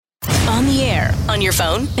On the air, on your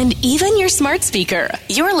phone, and even your smart speaker.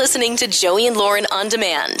 You're listening to Joey and Lauren On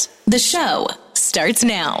Demand. The show starts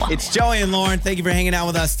now. It's Joey and Lauren. Thank you for hanging out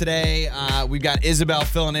with us today. We've got Isabel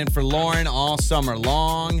filling in for Lauren all summer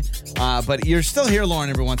long. But you're still here, Lauren,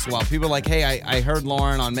 every once in a while. People are like, hey, I heard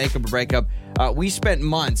Lauren on Makeup or Breakup. We spent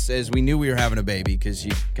months as we knew we were having a baby because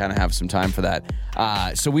you kind of have some time for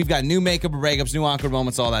that. So we've got new Makeup or Breakups, new awkward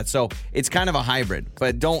moments, all that. So it's kind of a hybrid.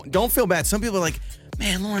 But don't feel bad. Some people are like,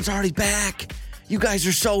 man, Lauren's already back. You guys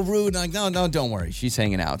are so rude. I'm like, no, don't worry. She's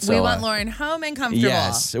hanging out. So, we want Lauren home and comfortable.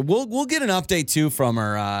 Yes. We'll get an update, too, from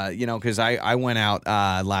her, because I went out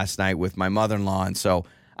last night with my mother-in-law. And so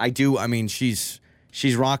she's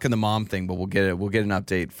rocking the mom thing, but we'll get an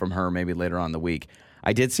update from her maybe later on in the week.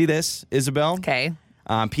 I did see this, Isabel. Okay.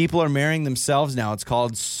 People are marrying themselves now. It's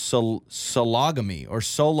called sologamy or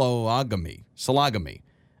sologamy. Sologamy.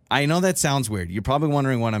 I know that sounds weird. You're probably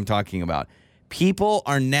wondering what I'm talking about. People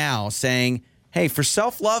are now saying, hey, for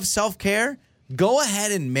self-love, self-care, go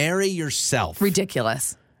ahead and marry yourself.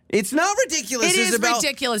 Ridiculous. It's not ridiculous. It is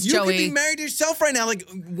ridiculous, you Joey. You could be married to yourself right now. Like,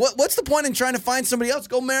 what's the point in trying to find somebody else?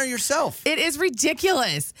 Go marry yourself. It is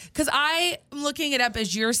ridiculous. Because I am looking it up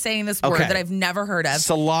as you're saying this word that I've never heard of.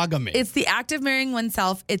 Sologamy. It's the act of marrying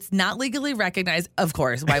oneself. It's not legally recognized. Of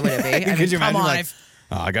course. Why would it be? Could you imagine? Like,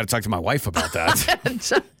 I got to talk to my wife about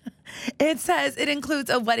that. It says it includes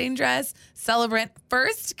a wedding dress, celebrant,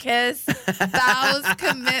 first kiss, vows,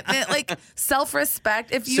 commitment, like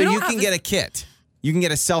self-respect. So you can get a kit. You can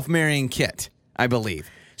get a self-marrying kit, I believe.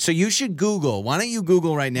 So you should Google. Why don't you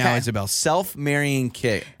Google right now, Isabel, self-marrying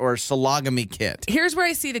kit or sologamy kit. Here's where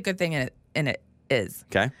I see the good thing in it is.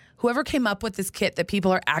 Okay. Whoever came up with this kit that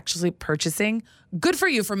people are actually purchasing, good for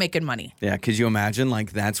you for making money. Yeah, could you imagine,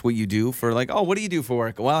 like, that's what you do for, like, oh, what do you do for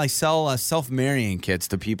work? Well, I sell self-marrying kits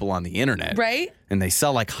to people on the internet. Right? And they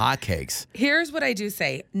sell, like, hotcakes. Here's what I do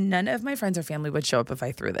say. None of my friends or family would show up if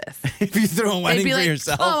I threw this. If you threw a wedding for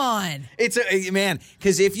yourself? Come on. Man,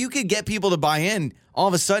 because if you could get people to buy in, all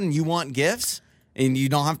of a sudden you want gifts. And you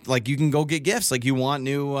don't have to, like, you can go get gifts. Like, you want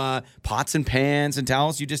new pots and pans and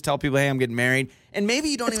towels. You just tell people, hey, I'm getting married. And maybe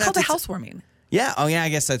you don't even have to. It's called a housewarming. Yeah. Oh, yeah, I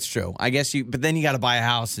guess that's true. But then you got to buy a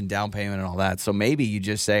house and down payment and all that. So maybe you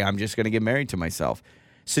just say, I'm just going to get married to myself.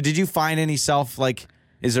 So did you find any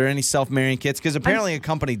is there any self-marrying kits? Because apparently a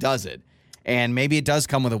company does it. And maybe it does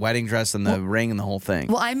come with a wedding dress and the ring and the whole thing.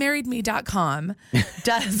 Well, imarriedme.com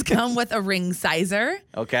does come with a ring sizer.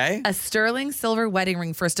 Okay. A sterling silver wedding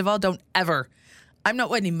ring. First of all, I'm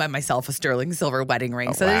not wedding by myself a sterling silver wedding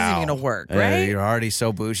ring, so this isn't even going to work, right? You're already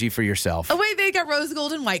so bougie for yourself. Oh, wait, they got rose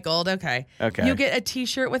gold and white gold. Okay. You get a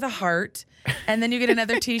T-shirt with a heart, and then you get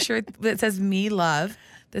another T-shirt that says me love.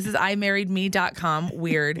 This is imarriedme.com.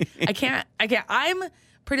 Weird. I can't. I'm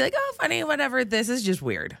pretty like, oh, funny, whatever. This is just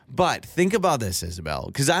weird. But think about this, Isabel,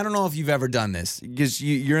 because I don't know if you've ever done this, because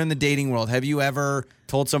you're in the dating world. Have you ever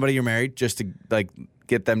told somebody you're married just to, like,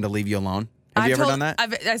 get them to leave you alone? Have you ever done that?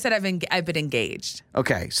 I said I've been engaged.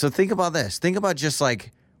 Okay, so think about this. Think about just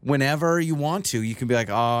like whenever you want to, you can be like,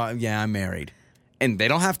 oh, yeah, I'm married. And they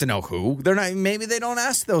don't have to know who. Maybe they don't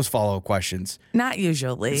ask those follow-up questions. Not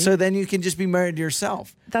usually. So then you can just be married to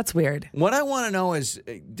yourself. That's weird. What I want to know is,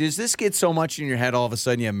 does this get so much in your head all of a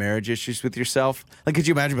sudden you have marriage issues with yourself? Like, could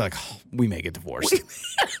you imagine be like, oh, we may get divorced.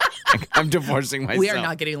 I'm divorcing myself. We are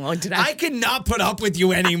not getting along tonight. I cannot put up with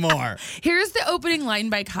you anymore. Here's the opening line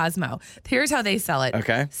by Cosmo. Here's how they sell it.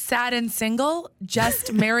 Okay. Sad and single,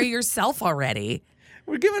 just marry yourself already.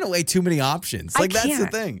 We're giving away too many options. Like, that's the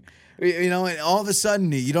thing. You know, and all of a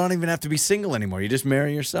sudden, you don't even have to be single anymore. You just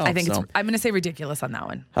marry yourself. I think I'm going to say ridiculous on that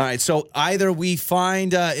one. All right, so either we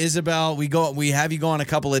find Isabel, we have you go on a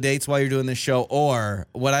couple of dates while you're doing this show, or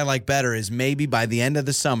what I like better is maybe by the end of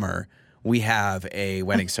the summer, we have a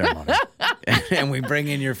wedding ceremony. And we bring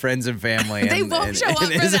in your friends and family. They won't show up for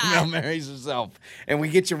that. Isabel marries herself. And we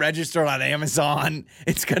get you registered on Amazon.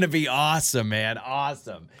 It's going to be awesome, man.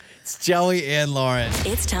 Awesome. It's Joey and Lauren.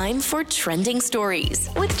 It's time for Trending Stories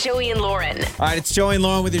with Joey and Lauren. All right, it's Joey and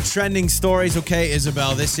Lauren with your Trending Stories. Okay,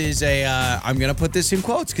 Isabel, this is I'm going to put this in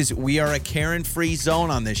quotes because we are a Karen-free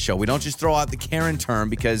zone on this show. We don't just throw out the Karen term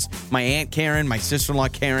because my Aunt Karen, my sister-in-law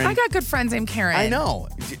Karen. I got good friends named Karen. I know.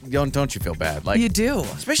 Don't you feel bad? Like, you do.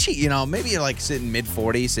 Especially, maybe you're like sitting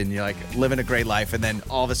mid-40s and you're like living a great life and then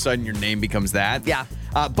all of a sudden your name becomes that. Yeah.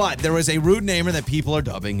 But there was a rude namer that people are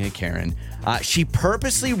dubbing a Karen. She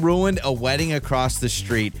purposely ruined a wedding across the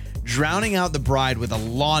street, drowning out the bride with a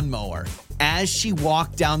lawnmower. As she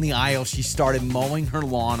walked down the aisle, she started mowing her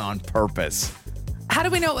lawn on purpose. How do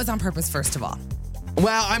we know it was on purpose, first of all?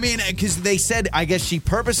 Well, I mean, because they said, I guess she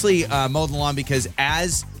purposely mowed the lawn because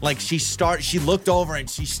she looked over and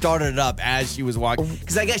she started it up as she was walking.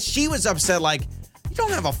 Because I guess she was upset, like, you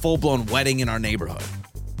don't have a full-blown wedding in our neighborhood.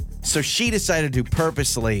 So she decided to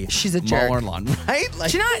purposely mow her lawn, right?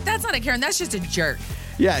 Like, that's not a Karen. That's just a jerk.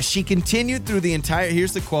 Yeah, she continued through the entire,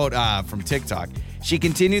 here's the quote from TikTok. She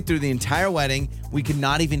continued through the entire wedding. We could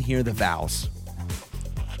not even hear the vows.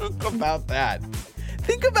 Think about that.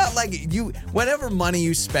 Think about whatever money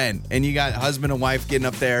you spent and you got husband and wife getting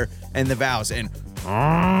up there and the vows and.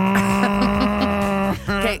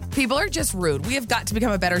 Okay, people are just rude. We have got to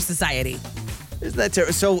become a better society. Isn't that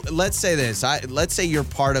terrible? So let's say this. Let's say you're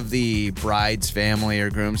part of the bride's family or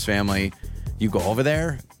groom's family. You go over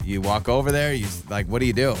there. You walk over there. What do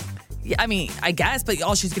you do? Yeah, I mean, I guess, but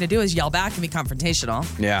all she's going to do is yell back and be confrontational.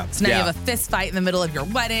 Yeah. So now you have a fist fight in the middle of your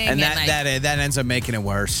wedding. And that ends up making it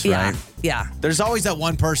worse, right? Yeah. There's always that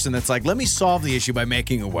one person that's like, let me solve the issue by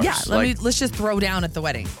making it worse. Yeah, let's just throw down at the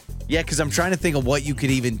wedding. Yeah, because I'm trying to think of what you could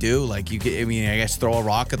even do. Like, I guess throw a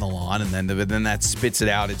rock in the lawn and then that spits it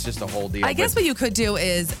out. It's just a whole deal. I guess what you could do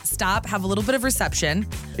is stop, have a little bit of reception.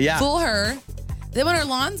 Yeah. Fool her. Then when her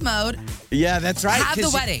lawn's mowed, yeah, that's right. Have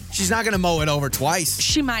the wedding. She's not going to mow it over twice.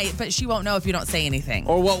 She might, but she won't know if you don't say anything.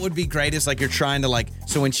 Or what would be great is you're trying to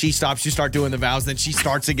so when she stops, you start doing the vows, then she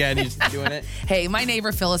starts again, you're doing it. Hey, my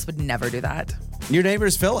neighbor Phyllis would never do that. Your neighbor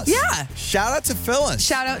is Phyllis? Yeah. Shout out to Phyllis.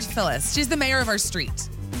 Shout out to Phyllis. She's the mayor of our street.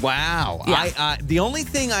 Wow. Yeah. The only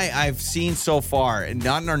thing I've seen so far, and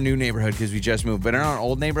not in our new neighborhood because we just moved, but in our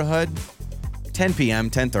old neighborhood, 10 p.m.,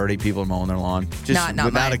 10:30, people are mowing their lawn. Just not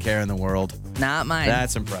without mine. a care in the world. Not mine.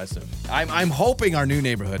 That's impressive. I'm hoping our new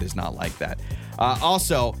neighborhood is not like that.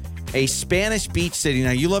 Also, a Spanish beach city.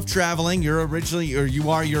 Now, you love traveling. You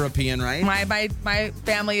are European, right? My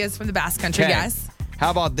family is from the Basque Country, Okay. yes. How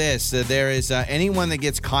about this? There is anyone that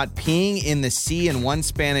gets caught peeing in the sea in one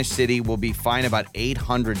Spanish city will be fined about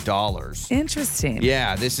 $800. Interesting.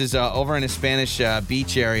 Yeah, this is over in a Spanish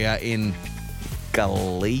beach area in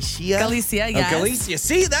Galicia. Galicia, yes. Galicia.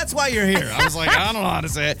 See, that's why you're here. I was like, I don't know how to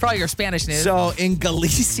say it. For all your Spanish news. So in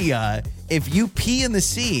Galicia, if you pee in the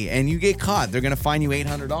sea and you get caught, they're going to fine you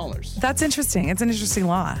 $800. That's interesting. It's an interesting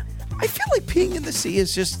law. I feel like peeing in the sea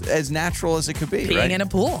is just as natural as it could be, Peeing right? in a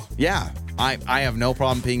pool. Yeah. I have no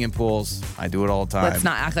problem peeing in pools. I do it all the time. Let's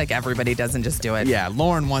not act like everybody doesn't just do it. Yeah,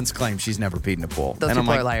 Lauren once claimed she's never peed in a pool. Those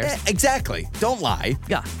people are liars. Exactly. Don't lie.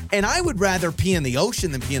 Yeah. And I would rather pee in the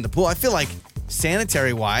ocean than pee in the pool. I feel like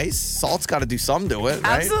sanitary-wise, salt's got to do something to it,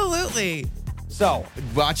 right? Absolutely. So,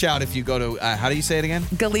 watch out if you go to, how do you say it again?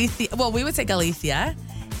 Galicia. Well, we would say Galicia.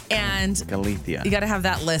 And Galicia. You got to have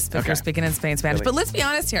that lisp if you're speaking in Spanish. But let's be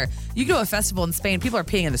honest here. You go to a festival in Spain, people are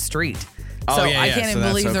peeing in the street. So I can't even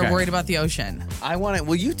believe they're worried about the ocean.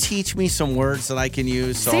 Will you teach me some words that I can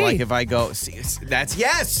use? So if I go, that's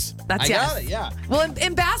yes. That's I yes. got it, yeah. Well,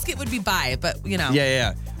 in basket would be bye, but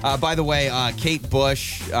Yeah. By the way, Kate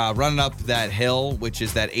Bush, Running Up That Hill, which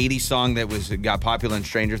is that 80s song that got popular in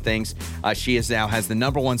Stranger Things. She now has the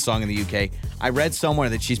 #1 song in the UK. I read somewhere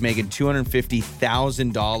that she's making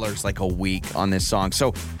 $250,000 a week on this song.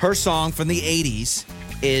 So her song from the 80s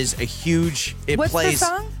is a huge, What's plays the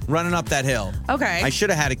song? Running Up That Hill. Okay. I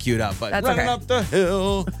should have had it queued up, but That's running okay. up the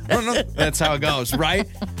hill. That's how it goes, right?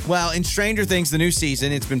 Well, in Stranger Things, the new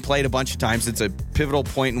season, it's been played a bunch of times. It's a pivotal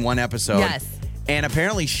point in one episode. Yes. And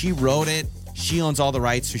apparently she wrote it. She owns all the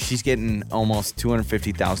rights, so she's getting almost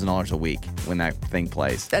 $250,000 a week when that thing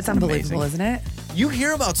plays. That's unbelievable, isn't it? You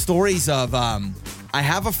hear about stories of, I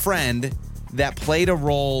have a friend that played a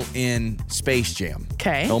role in Space Jam.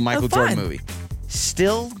 Okay. The old Michael fun. Jordan movie.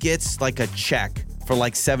 Still gets a check for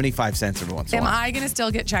 75 cents every once in a while. Am I going to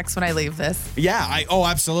still get checks when I leave this? Yeah.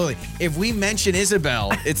 Absolutely. If we mention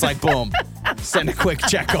Isabel, it's boom, send a quick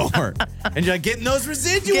check over. And you're getting those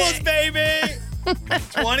residuals, baby.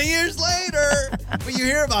 20 years later. But you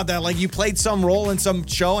hear about that. You played some role in some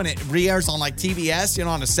show and it re-airs on TBS,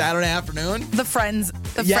 on a Saturday afternoon. The Friends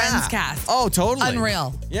cast. Oh, totally.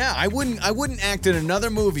 Unreal. Yeah, I wouldn't act in another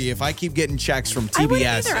movie if I keep getting checks from TBS. I wouldn't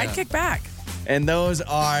either. I'd kick back. And those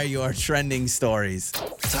are your trending stories.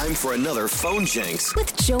 Time for another Phone Janks.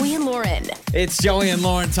 With Joey and Lauren. It's Joey and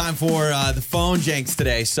Lauren. Time for the Phone Janks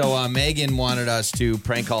today. So Megan wanted us to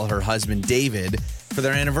prank call her husband, David, for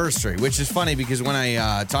their anniversary, which is funny because when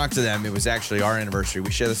I talked to them, it was actually our anniversary.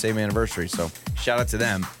 We share the same anniversary, so shout out to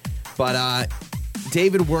them. But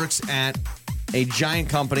David works at a giant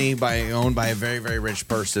company owned by a very, very rich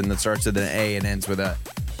person that starts with an A and ends with a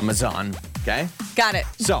Amazon. Okay? Got it.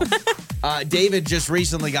 So, David just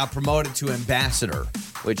recently got promoted to ambassador,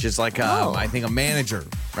 which is I think a manager,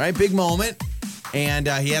 right? Big moment. And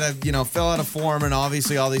he had to, fill out a form and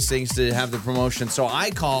obviously all these things to have the promotion. So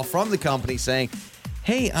I call from the company saying,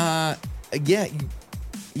 hey,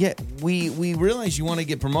 we realize you want to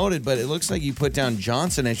get promoted, but it looks like you put down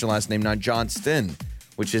Johnson as your last name, not Johnston,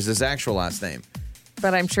 which is his actual last name.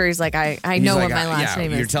 But I'm sure he's like, I know what my last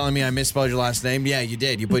name is. You're telling me I misspelled your last name? Yeah, you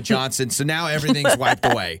did. You put Johnson. So now everything's wiped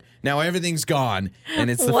away. Now everything's gone, and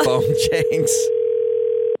it's the phone Jenks.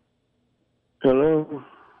 Hello?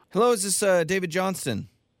 Hello, is this David Johnston?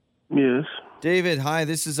 Yes. David, hi.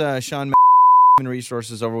 This is Sean Human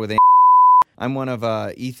Resources over with I'm one of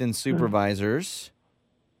Ethan's supervisors.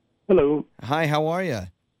 Hello. Hi, how are you?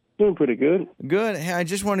 Doing pretty good. Good. Hey, I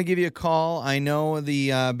just want to give you a call. I know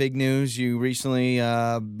the big news. You recently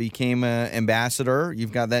became an ambassador.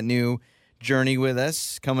 You've got that new journey with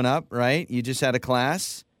us coming up, right? You just had a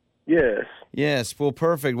class? Yes. Yes. Well,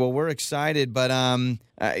 perfect. Well, we're excited, but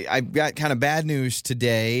I've got kind of bad news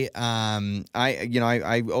today. I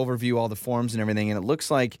overview all the forms and everything, and it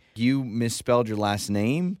looks like you misspelled your last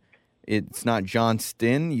name. It's not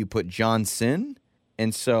Johnston. You put Johnson,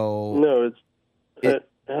 and so no,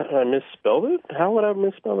 I misspelled it? How would I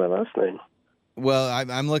misspell my last name? Well,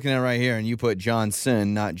 I'm looking at it right here, and you put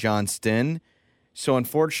Johnson, not Johnston. So,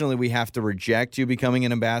 unfortunately, we have to reject you becoming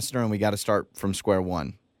an ambassador, and we got to start from square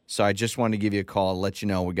one. So, I just wanted to give you a call, let you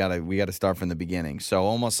know we got to start from the beginning. So,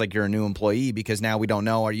 almost like you're a new employee, because now we don't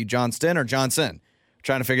know, are you Johnston or Johnson? We're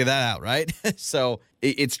trying to figure that out, right? So,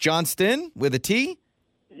 it's Johnston with a T?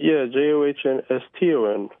 Yeah,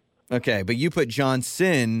 Johnston. Okay, but you put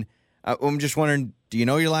Johnson. I'm just wondering, do you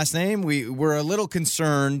know your last name? We're a little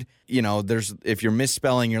concerned, if you're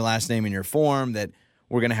misspelling your last name in your form, that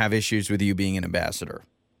we're going to have issues with you being an ambassador.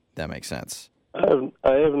 That makes sense. I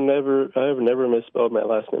have never misspelled my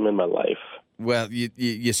last name in my life. Well,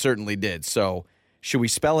 you certainly did. So should we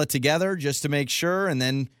spell it together just to make sure? And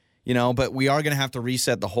then, but we are going to have to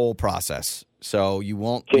reset the whole process. So you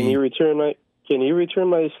won't. Can you return my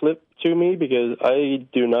slip to me? Because I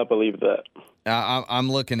do not believe that. I'm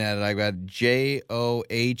looking at it. I've got Johnsson,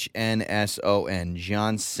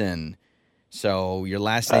 Johnson. So your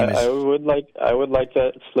last name is. I would like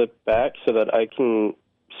that slip back so that I can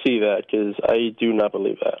see that, because I do not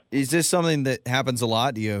believe that. Is this something that happens a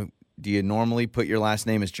lot? Do you normally put your last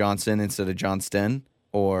name as Johnson instead of Johnston?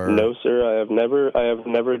 Or no, sir. I have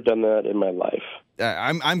never done that in my life.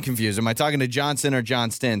 I'm confused. Am I talking to Johnson or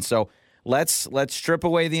Johnston? So let's strip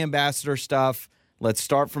away the ambassador stuff. Let's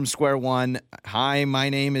start from square one. Hi, my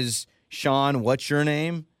name is Sean. What's your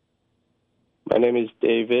name? My name is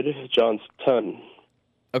David Johnston.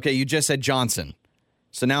 Okay, you just said Johnson.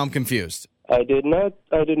 So now I'm confused. I did not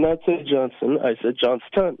say Johnson. I said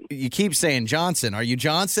Johnston. You keep saying Johnson. Are you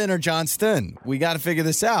Johnson or Johnston? We got to figure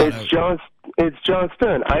this out. It's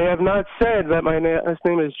Johnston. I have not said that my last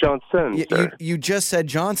name is Johnson, sir. You just said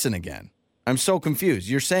Johnson again. I'm so confused.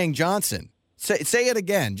 You're saying Johnson. Say it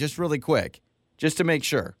again, just really quick. Just to make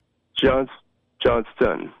sure.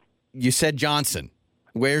 Johnston. You said Johnson.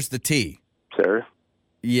 Where's the T? Sir.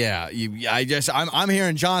 Yeah, I'm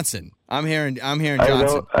hearing Johnson. I'm hearing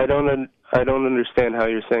Johnson. I don't understand how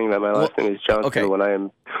you're saying that my last name is Johnson when I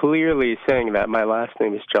am clearly saying that my last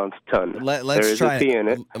name is Johnston. Let's try it. In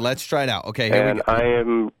it. Let's try it out. Okay, here we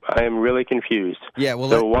go. I am really confused. Yeah, well,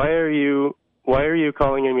 so why are you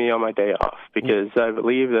calling me on my day off? Because I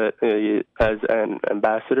believe that as an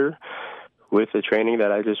ambassador, with the training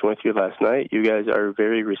that I just went through last night, you guys are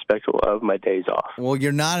very respectful of my days off. Well,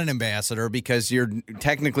 you're not an ambassador because you're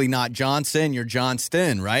technically not Johnson, you're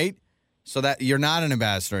Johnston, right? So that you're not an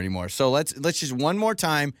ambassador anymore. So let's just one more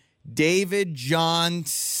time, David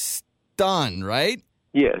Johnston, right?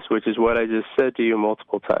 Yes, which is what I just said to you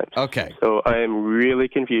multiple times. Okay. So I am really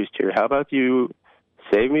confused here. How about you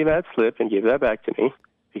save me that slip and give that back to me?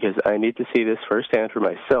 Because I need to see this firsthand for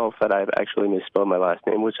myself that I've actually misspelled my last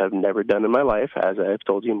name, which I've never done in my life, as I've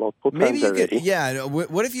told you multiple times already.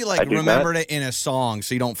 What if you remembered it in a song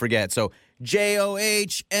so you don't forget? So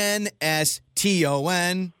Johnston, you know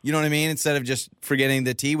what I mean? Instead of just forgetting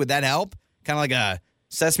the T, would that help? Kind of like a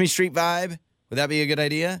Sesame Street vibe? Would that be a good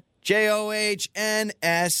idea? Johns,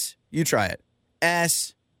 you try it.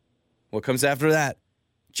 S. What comes after that?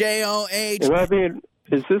 J-O-H.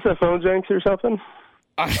 Is this a phone janks or something?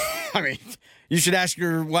 I mean, you should ask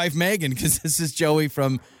your wife, Megan, because this is Joey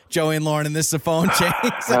from Joey and Lauren, and this is a phone change.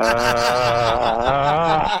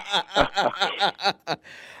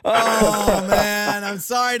 Oh, man. I'm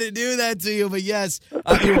sorry to do that to you, but yes.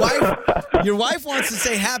 Your wife wants to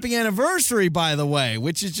say happy anniversary, by the way,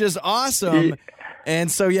 which is just awesome.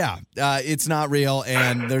 And so, it's not real,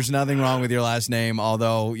 and there's nothing wrong with your last name,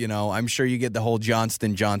 although, I'm sure you get the whole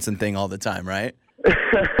Johnston Johnson thing all the time, right?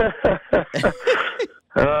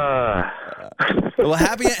 Well,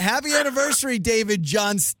 happy anniversary, David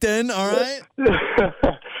Johnston. All right.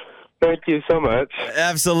 Thank you so much.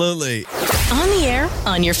 Absolutely. On the air,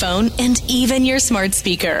 on your phone, and even your smart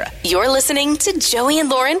speaker. You're listening to Joey and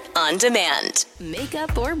Lauren on demand.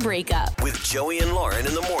 Makeup or breakup. With Joey and Lauren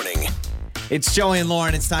in the morning. It's Joey and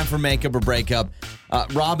Lauren. It's time for Makeup or Breakup.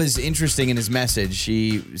 Rob is interesting in his message.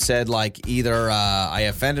 She said, like, either I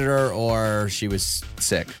offended her or she was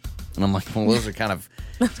sick. And I'm like, well, those are kind of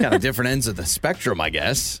different ends of the spectrum, I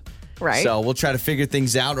guess. Right. So we'll try to figure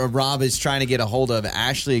things out. Rob is trying to get a hold of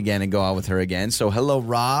Ashley again and go out with her again. So hello,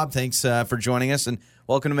 Rob. Thanks for joining us, and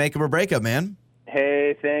welcome to Makeup or Breakup, man.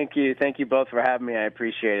 Hey, thank you. Thank you both for having me. I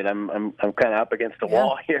appreciate it. I'm kind of up against the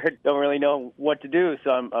wall here. Don't really know what to do, so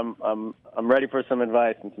I'm ready for some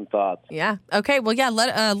advice and some thoughts. Yeah. Okay. Well, yeah.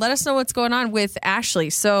 Let us know what's going on with Ashley.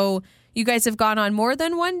 So you guys have gone on more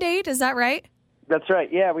than one date. Is that right? That's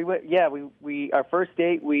right. Yeah, we went. Yeah, we our first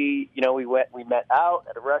date. We met out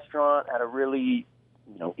at a restaurant. Had a really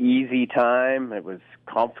easy time. It was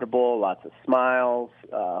comfortable. Lots of smiles.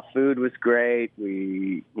 Food was great.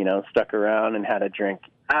 We stuck around and had a drink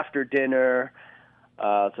after dinner.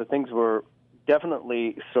 So things were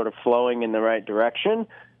definitely sort of flowing in the right direction.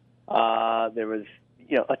 There was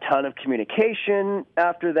a ton of communication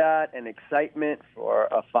after that and excitement for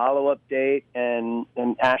a follow-up date. And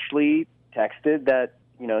Ashley texted that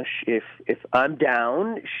if I'm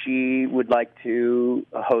down, she would like to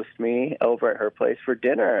host me over at her place for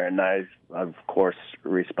dinner. And I, of course,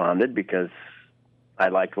 responded because I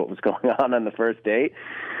liked what was going on the first date.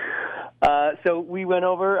 So I went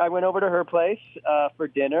over to her place for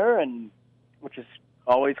dinner, and which is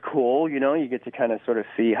always cool. You get to kind of sort of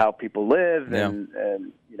see how people live and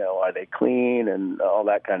are they clean and all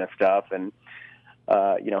that kind of stuff. And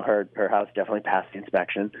her house definitely passed the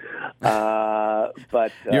inspection.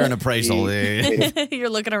 But you're an appraisal. You're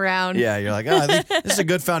looking around. Yeah, you're like, I think this is a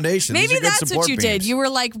good foundation. Maybe that's what you did. You were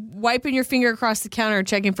like wiping your finger across the counter,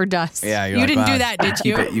 checking for dust. Yeah, you didn't do that, did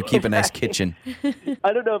you? You keep a nice kitchen.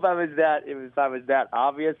 I don't know if I was that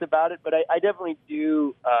obvious about it, but I definitely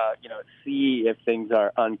do, see if things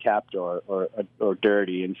are unkept or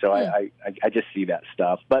dirty, and so I just see that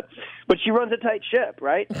stuff. But she runs a tight ship,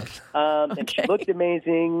 right? Okay. And she looked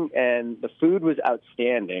amazing, and the food was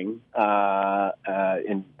outstanding. I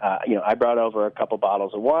brought over a couple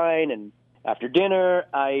bottles of wine, and after dinner,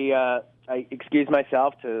 I excused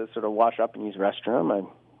myself to sort of wash up and use the restroom. I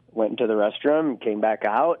went into the restroom and came back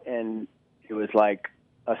out, and it was like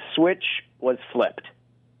a switch was flipped.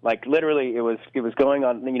 Like literally, it was going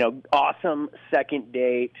on. Awesome second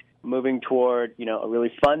date, moving toward a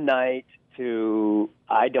really fun night. To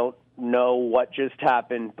I don't know what just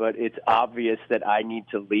happened, but it's obvious that I need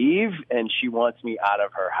to leave, and she wants me out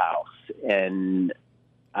of her house. And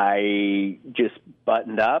I just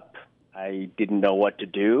buttoned up. I didn't know what to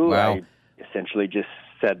do. Wow. I essentially just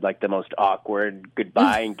said like the most awkward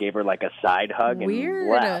goodbye and gave her like a side hug and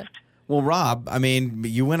left. Well, Rob, I mean,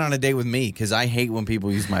 you went on a date with me because I hate when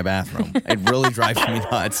people use my bathroom. It really drives me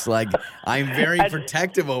nuts. Like, I'm very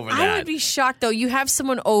protective over that. I would be shocked, though. You have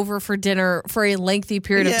someone over for dinner for a lengthy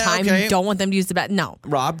period of time. Okay. You don't want them to use the bathroom. No.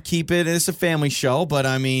 Rob, keep it. It's a family show. But,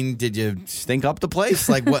 I mean, did you stink up the place?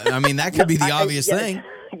 Like, what? I mean, that could be the obvious thing.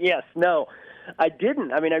 Yes. No. I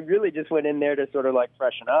didn't. I mean, I really just went in there to sort of like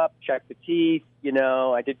freshen up, check the teeth.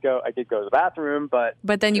 I did go to the bathroom, but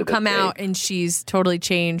then you come out and she's totally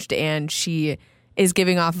changed, and she is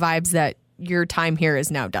giving off vibes that your time here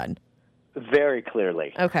is now done. Very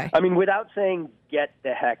clearly. Okay. I mean, without saying "get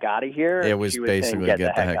the heck out of here," it was basically "get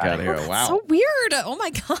the heck out of here." Wow, so weird. Oh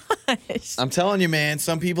my gosh. I'm telling you, man.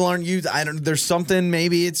 Some people aren't used. There's something.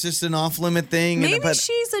 Maybe it's just an off-limit thing. Maybe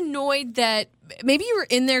she's annoyed that maybe you were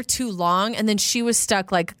in there too long, and then she was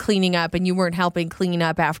stuck like cleaning up, and you weren't helping clean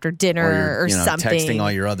up after dinner or something. Texting all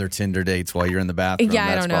your other Tinder dates while you're in the bathroom. Yeah,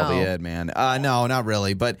 that's I don't know. Probably it, man. No, not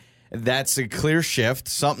really, but. That's a clear shift.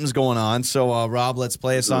 Something's going on. So, Rob, let's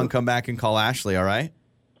play a song, come back and call Ashley, all right?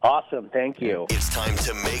 Awesome. Thank you. It's time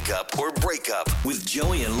to make up or break up with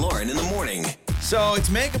Joey and Lauren in the morning. So, it's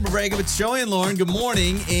Makeup or Breakup. It's Joey and Lauren. Good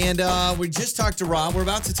morning. And we just talked to Rob. We're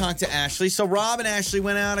about to talk to Ashley. So, Rob and Ashley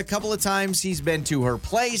went out a couple of times. He's been to her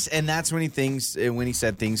place, and that's when he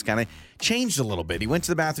said things kind of changed a little bit. He went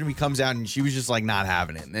to the bathroom. He comes out, and she was just, like, not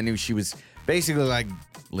having it. And then she was basically like,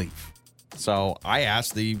 leave. So, I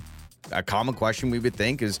asked a common question we would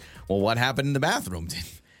think is, well, what happened in the bathroom?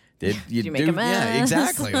 Did you make a mess? Yeah,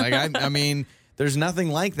 exactly. Like, I mean, there's nothing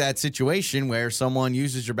like that situation where someone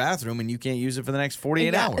uses your bathroom and you can't use it for the next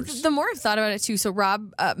 48 hours. The more I've thought about it, too, so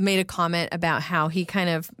Rob made a comment about how he kind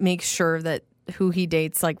of makes sure that who he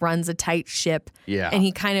dates like runs a tight ship. Yeah. And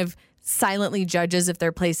he kind of silently judges if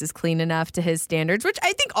their place is clean enough to his standards, which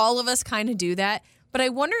I think all of us kind of do that. But I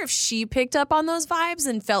wonder if she picked up on those vibes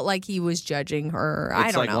and felt like he was judging her. I don't know.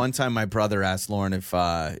 It's like one time my brother asked Lauren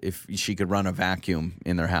if she could run a vacuum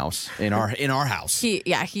in their house, in our house. He did.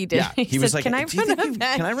 Yeah, he was like, can I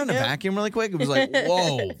run a vacuum really quick? It was like,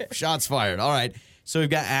 whoa, shots fired. All right. So we've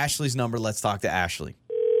got Ashley's number. Let's talk to Ashley.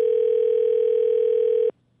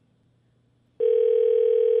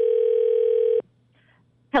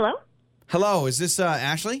 Hello? Hello, is this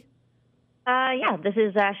Ashley? Yeah, this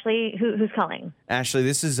is Ashley. Who's calling? Ashley,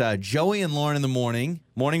 this is Joey and Lauren in the morning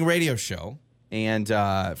radio show. And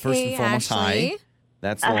first and foremost, Ashley. hi.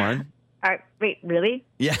 That's Lauren. Wait, really?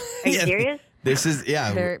 Yeah. Are you serious? This is,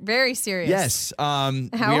 Very, very serious. Yes. We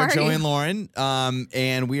How are are Joey you? and Lauren,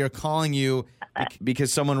 and we are calling you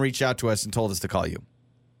because someone reached out to us and told us to call you,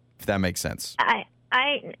 if that makes sense.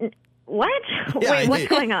 What? Yeah, Wait, what's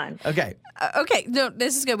going on? Okay. Okay, no,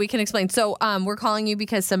 this is good. We can explain. So we're calling you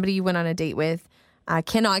because somebody you went on a date with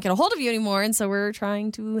cannot get a hold of you anymore, and so we're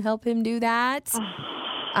trying to help him do that.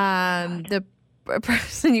 The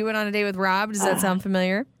person you went on a date with, Rob, does that sound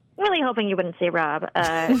familiar? Really hoping you wouldn't say Rob.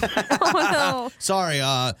 Oh, Sorry,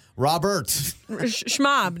 Robert.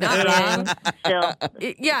 Schmob, not Rob. Still.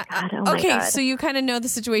 Yeah. God, oh my Okay, God. so you kind of know the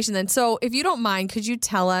situation then. So if you don't mind, could you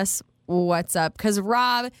tell us what's up? Because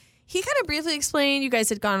Rob, he kind of briefly explained you guys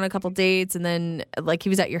had gone on a couple dates, and then like he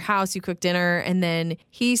was at your house, you cooked dinner, and then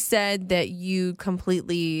he said that you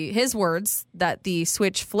completely, his words, that the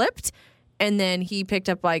switch flipped. And then he picked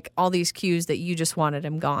up like all these cues that you just wanted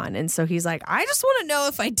him gone. And so he's like, I just want to know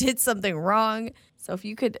if I did something wrong. So if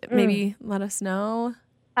you could maybe let us know.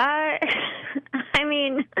 I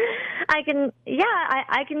mean, I can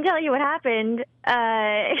tell you what happened. Okay.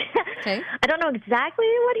 I don't know exactly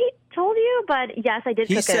what he told you, but yes, I did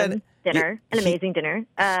cook him dinner, an amazing dinner.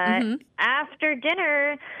 After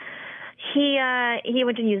dinner, he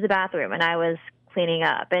went to use the bathroom, and I was cleaning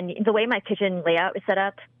up. And the way my kitchen layout is set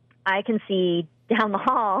up, I can see down the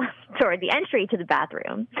hall toward the entry to the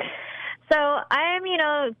bathroom. So I'm,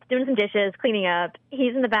 doing some dishes, cleaning up.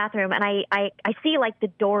 He's in the bathroom, and I see, like, the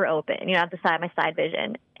door open, at the side, my side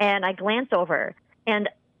vision. And I glance over, and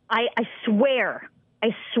I swear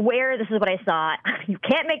this is what I saw. You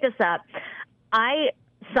can't make this up. I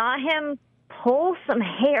saw him pull some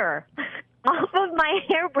hair off of my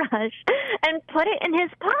hairbrush and put it in his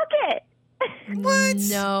pocket. What?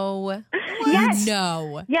 No. Yes.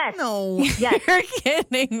 No. Yes. No. Yes. You're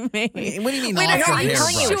kidding me. What do you mean Wait, off your I'm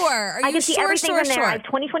telling you. hairbrush? Sure. Are I you can see sure, everything sure, in there. sure? I have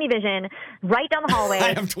 20/20 vision. Right down the hallway.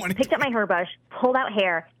 I have 20/20. Picked up my hairbrush, pulled out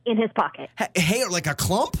hair in his pocket. Hair, like a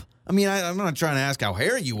clump? I mean, I'm not trying to ask how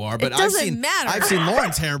hairy you are, but It doesn't matter. I've seen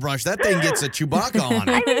Lauren's hairbrush. That thing gets a Chewbacca on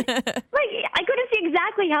it. I mean, I couldn't see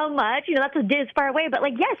exactly how much. That's a diz far away. But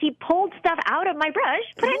yes, he pulled stuff out of my brush,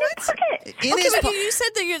 put it in his pocket. But you said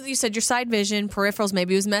that you said your side vision, peripherals,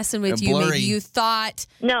 maybe it was messing with you. Blurry. Maybe you thought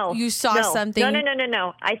you saw something.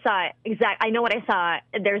 No. I saw it. I know what I saw.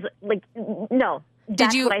 There's no.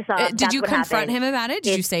 That's what I saw. Did you confront him about it?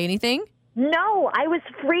 Did you say anything? No, I was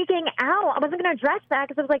freaking out. I wasn't going to address that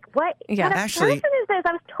because I was like, what kind of Actually, person is this?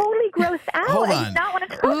 I was totally grossed out. Hold I on. did not want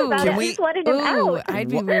to talk about it. I just wanted him out. I'd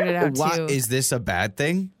be weirded out too. Is this a bad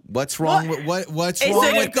thing? What's wrong with what's Is wrong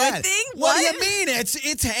it a with good that? thing? What do you mean?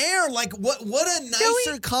 It's hair. Like what a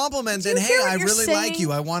nicer compliment than, you hey, hear what I you're really saying? like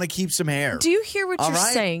you. I want to keep some hair. Do you hear what All you're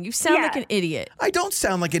right? saying? You sound like Yeah. an idiot. I don't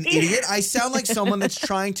sound like an idiot. I sound like someone that's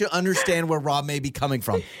trying to understand where Rob may be coming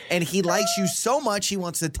from. And he likes you so much he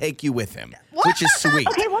wants to take you with him, which is sweet.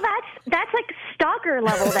 Okay, well that's like stalker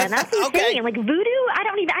level then. That's insane. Like voodoo, I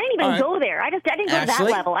didn't even go there. I didn't go to that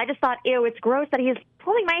Ashley? level. I just thought, ew, it's gross that he's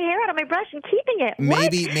pulling my hair out of my brush and keeping it.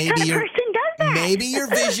 Maybe what kind of your person does that? Maybe your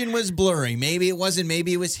vision was blurry. Maybe it wasn't.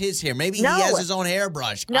 Maybe it was his hair. Maybe he has his own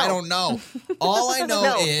hairbrush. No. I don't know. All I know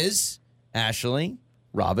No. is, Ashley,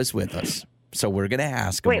 Rob is with us. So we're gonna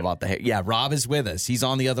ask him about the hair. Yeah, Rob is with us. He's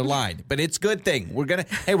on the other line. But it's a good thing. We're gonna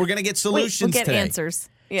get solutions We'll get today. answers.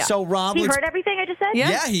 Yeah. So Rob, He heard everything I just said?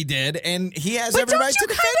 yeah, he did, and he has But every right to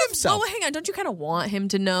defend himself. Oh, hang on. Don't you kind of want him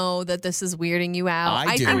to know that this is weirding you out?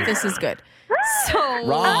 I do. think this is good. So,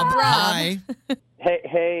 Rob, hi.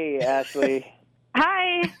 Hey, Ashley.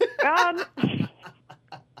 Hi, Rob.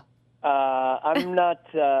 I'm not.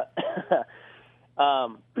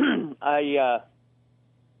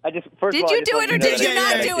 I just first Did of all, you do it or did you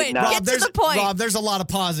not do it? Rob, Get to the point. Rob, there's a lot of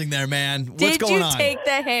pausing there, man. What's Did going you on? take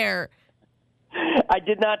the hair? I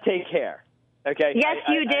did not take hair. Okay. Yes,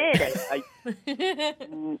 you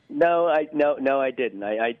did. No, I didn't.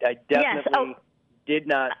 I definitely did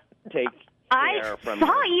not take I from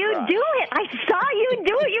saw your you brush. do it. I saw you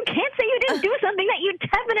do it. You can't say you didn't do something that you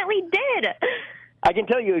definitely did. I can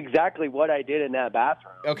tell you exactly what I did in that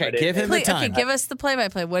bathroom. Okay, give him the time. Okay, give us the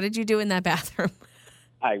play-by-play. What did you do in that bathroom?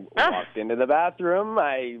 I walked into the bathroom.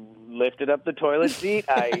 I lifted up the toilet seat.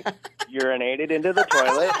 I urinated into the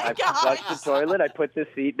toilet. I flushed the toilet. I put the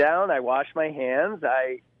seat down. I washed my hands.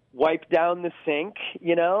 I wiped down the sink,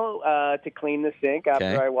 to clean the sink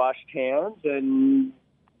after I washed hands, and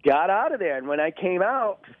got out of there. And when I came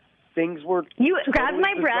out, things were You totally grabbed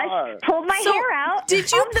my bizarre. brush, pulled my hair out did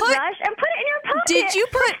you of the put- brush, and put it in your pocket. Did you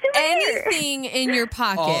put for souvenirs. anything in your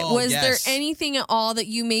pocket? Oh, Was yes. there anything at all that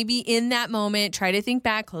you maybe in that moment, try to think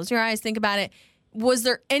back, close your eyes, think about it. Was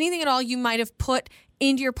there anything at all you might have put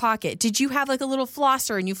into your pocket? Did you have like a little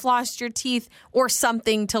flosser and you flossed your teeth or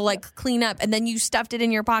something to like clean up and then you stuffed it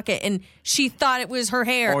in your pocket and she thought it was her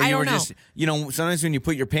hair? Or I you don't were know. just, sometimes when you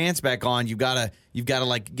put your pants back on, you've got to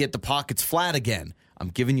like get the pockets flat again. I'm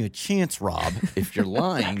giving you a chance, Rob. If you're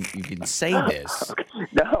lying, you can say this.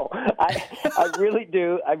 No, I really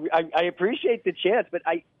do. I appreciate the chance, but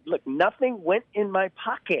nothing went in my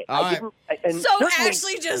pocket. All right. And So certainly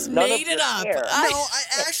Ashley just none made of it the up. hair.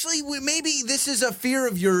 No, maybe this is a fear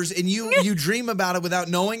of yours, and you dream about it without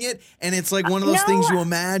knowing it, and it's like one of those No. things you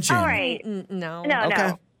imagine. All right. No.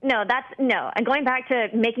 Okay. No, that's no. And going back to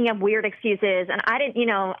making up weird excuses, and I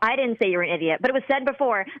didn't say you're an idiot, but it was said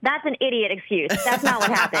before. That's an idiot excuse. That's not what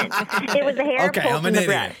happened. It was the hair Okay, pulled I'm from an the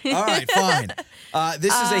idiot. brush. All right, fine.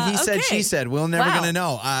 This is a he said, okay. she said. We're never Wow. going to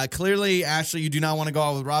know. Clearly, Ashley, you do not want to go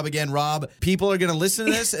out with Rob again. Rob, people are going to listen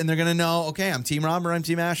to this, and they're going to know, okay, I'm Team Rob or I'm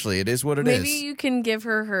Team Ashley. It is what it is. Maybe you can give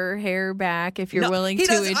her hair back if you're No, willing he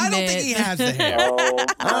to doesn't- admit. I don't think he has the hair. Oh,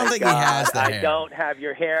 I don't think he has the I hair. don't have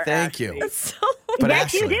your hair. Thank Ashley. you. So But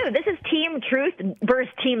Yes, you Ashley- do. This is Team Truth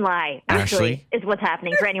versus Team Lie. Ashley? Actually, is what's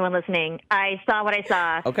happening for anyone listening. I saw what I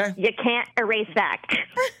saw. Okay. You can't erase back.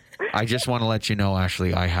 I just want to let you know,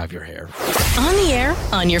 Ashley, I have your hair. On the air,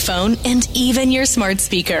 on your phone, and even your smart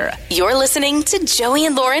speaker. You're listening to Joey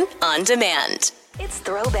and Lauren on demand. It's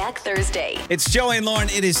Throwback Thursday. It's Joey and Lauren.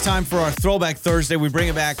 It is time for our Throwback Thursday. We bring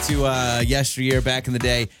it back to yesteryear, back in the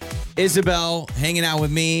day. Isabel hanging out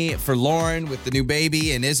with me for Lauren with the new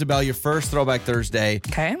baby. And Isabel, your first Throwback Thursday.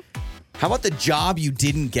 Okay. How about the job you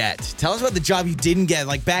didn't get? Tell us about the job you didn't get,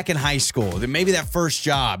 like back in high school. Maybe that first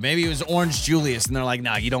job. Maybe it was Orange Julius, and they're like,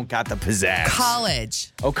 no, you don't got the pizzazz.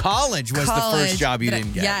 College. Oh, college was the first job you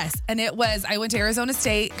didn't get. Yes. And it was, I went to Arizona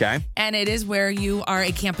State. Okay. And it is where you are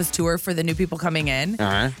a campus tour for the new people coming in.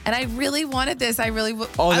 Uh-huh. And I really wanted this.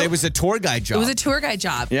 Oh, it was a tour guide job. It was a tour guide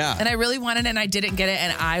job. Yeah. And I really wanted it, and I didn't get it,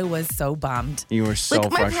 and I was so bummed. You were so my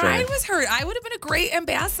frustrated. pride was hurt. I would have been a great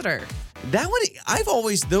ambassador. That would I've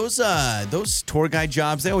always those tour guide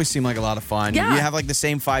jobs, they always seem like a lot of fun. Yeah. You have like the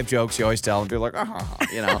same 5 jokes you always tell, and people are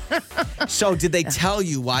like, So did they tell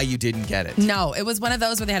you why you didn't get it? No, it was one of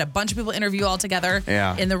those where they had a bunch of people interview all together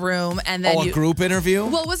in the room, and then a group interview?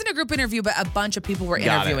 Well, it wasn't a group interview, but a bunch of people were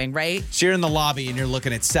interviewing, right? So you're in the lobby and you're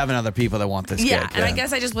looking at 7 other people that want this Yeah, kid. and I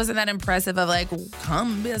guess I just wasn't that impressive of like,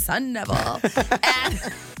 come be a Sun Devil. And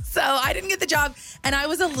so I didn't get the job, and I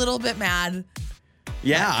was a little bit mad.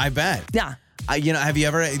 Yeah, I bet. Yeah.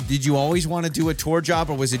 Did you always want to do a tour job,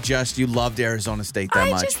 or was it just you loved Arizona State that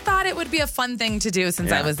much? I just thought it would be a fun thing to do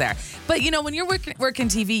since I was there. But, when you're working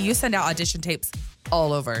TV, you send out audition tapes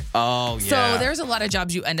all over. Oh, yeah. So there's a lot of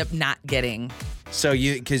jobs you end up not getting. So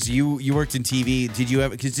because you worked in TV, did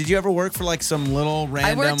you ever work for like some little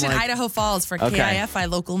random? I worked in Idaho Falls for KIFI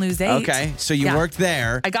Local News 8. Okay, so you worked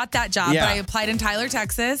there. I got that job, Yeah. but I applied in Tyler,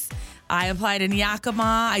 Texas. I applied in Yakima.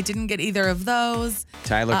 I didn't get either of those.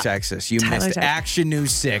 Tyler, Texas. You Tyler, missed Texas. Action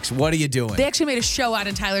News 6. What are you doing? They actually made a show out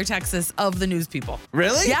in Tyler, Texas of the news people.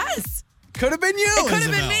 Really? Yes. Could have been you. It could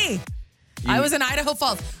have been Isabel. me. I was in Idaho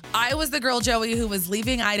Falls. I was the girl, Joey, who was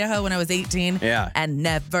leaving Idaho when I was 18 and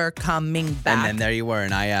never coming back. And then there you were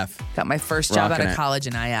in IF. Got my first job out Rocking of it. college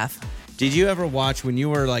in IF. Did you ever watch, when you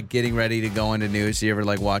were like getting ready to go into news, did you ever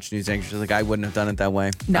like watch news anchors? Like, I wouldn't have done it that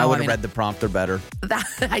way. No, I would I have mean- read the prompter better. That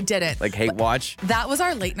I didn't. Like hate watch. That was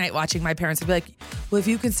our late night watching. My parents would be like, well, if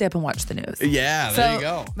you can stay up and watch the news. Yeah, there So, you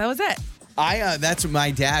go. That was it. That's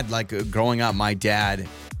my dad, like growing up, my dad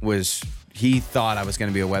he thought I was going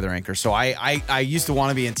to be a weather anchor. So I used to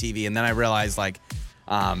want to be in TV, and then I realized like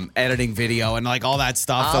editing video and like all that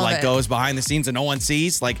stuff All that of like it. goes behind the scenes and no one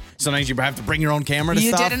sees. Like sometimes you have to bring your own camera to You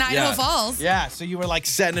stuff. did in Idaho Yeah. Falls. Yeah, so you were like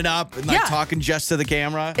setting it up and like Yeah. talking just to the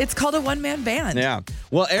camera. It's called a one-man band. Yeah.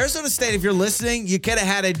 Well, Arizona State, if you're listening, you could have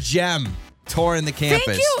had a gem touring the campus.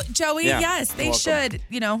 Thank you, Joey. Yeah. Yes, they You're should,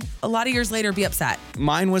 a lot of years later be upset.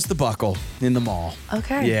 Mine was the buckle in the mall.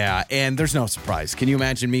 Okay. Yeah, and there's no surprise. Can you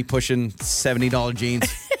imagine me pushing $70 jeans?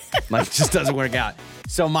 Like, it just doesn't work out.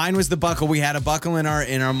 So mine was the buckle. We had a buckle in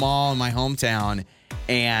our mall in my hometown,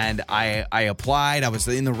 and I applied. I was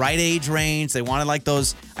in the right age range. They wanted like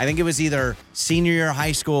those, I think it was either senior year of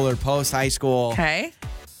high school or post-high school. Okay.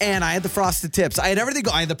 And I had the frosted tips. I had everything.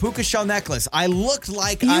 I had the puka shell necklace. I looked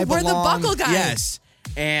like I belonged. You were the buckle guy. Yes.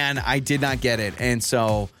 And I did not get it. And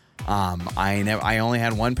so I only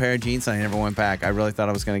had one pair of jeans and I never went back. I really thought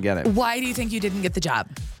I was going to get it. Why do you think you didn't get the job?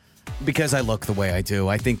 Because I look the way I do.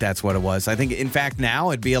 I think that's what it was. I think, in fact, now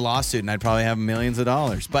it'd be a lawsuit and I'd probably have millions of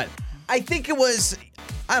dollars. But I think it was,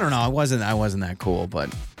 I don't know. I wasn't that cool.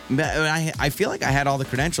 But I feel like I had all the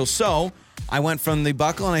credentials. So I went from the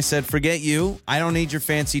buckle and I said, forget you. I don't need your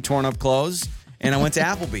fancy torn up clothes. And I went to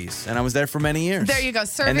Applebee's, and I was there for many years. There you go.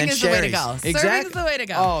 Serving is the way to go. Exactly. Serving is the way to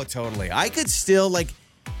go. Oh, totally. I could still,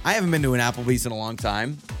 I haven't been to an Applebee's in a long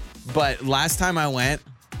time, but last time I went,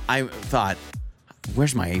 I thought,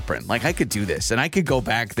 where's my apron? Like, I could do this, and I could go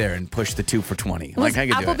back there and push the 2 for $20. Was I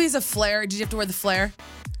could do it. Applebee's a flare? Did you have to wear the flare?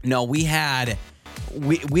 No, we had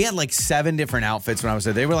like 7 different outfits when I was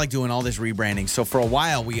there. They were like doing all this rebranding. So for a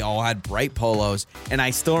while, we all had bright polos. And I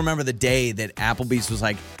still remember the day that Applebee's was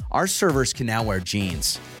like, our servers can now wear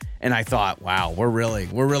jeans. And I thought, wow, we're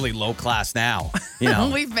really low class now. You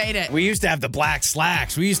know, we've made it. We used to have the black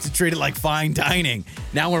slacks. We used to treat it like fine dining.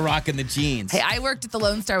 Now we're rocking the jeans. Hey, I worked at the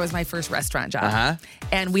Lone Star, was my first restaurant job. Uh-huh.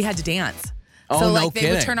 And we had to dance. Oh, so, no they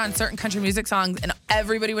kidding. would turn on certain country music songs, and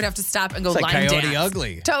everybody would have to stop and go it's like line Coyote dance.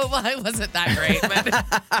 Ugly. Well, it wasn't that great,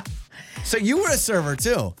 but So you were a server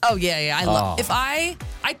too? Oh yeah. I love. If I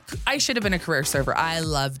should have been a career server. I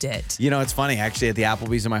loved it. You know, it's funny actually. At the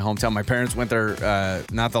Applebee's in my hometown, my parents went there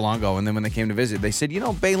not that long ago, and then when they came to visit, they said,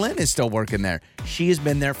 Baylin is still working there. She has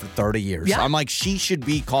been there for 30 years. Yeah. I'm like, she should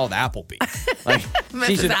be called Applebee. Like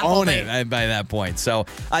she should own it by that point. So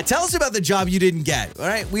tell us about the job you didn't get. All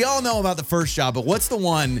right, we all know about the first job, but what's the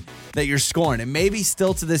one that you're scoring? And maybe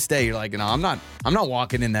still to this day, you're like, no, I'm not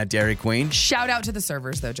walking in that Dairy Queen. Shout out to the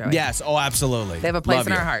servers though, Joey. Yes. Oh, absolutely. They have a place Love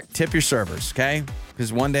in you. our heart. Tip your servers, okay?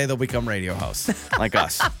 Because one day they'll become radio hosts like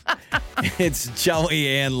us. It's Joey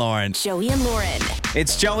and Lauren. Joey and Lauren.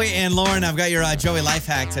 It's Joey and Lauren. I've got your Joey life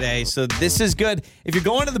hack today. So this is good. If you're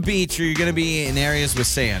going to the beach or you're going to be in areas with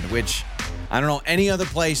sand, which I don't know any other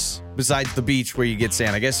place besides the beach where you get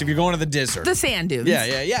sand. I guess if you're going to the desert. The sand dunes.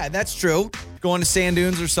 Yeah. That's true. Going to sand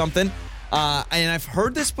dunes or something. And I've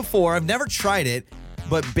heard this before. I've never tried it.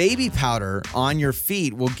 But baby powder on your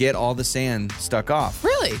feet will get all the sand stuck off.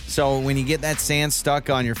 Really? So when you get that sand stuck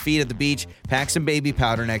on your feet at the beach, pack some baby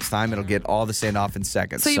powder next time. It'll get all the sand off in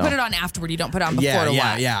seconds. So you put it on afterward. You don't put it on before to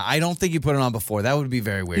what? Yeah. I don't think you put it on before. That would be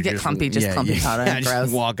very weird. You get clumpy powder. Yeah,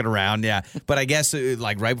 just walking around, yeah. But I guess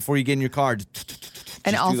like right before you get in your car,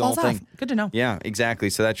 and it all falls off. Good to know. Yeah, exactly.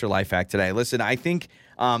 So that's your life hack today. Listen, I think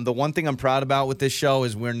the one thing I'm proud about with this show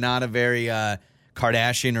is we're not a very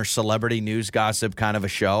Kardashian or celebrity news gossip kind of a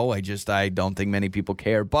show. I don't think many people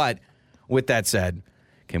care. But with that said,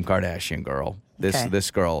 Kim Kardashian girl,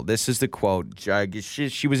 this girl, this is the quote.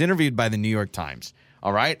 She was interviewed by the New York Times.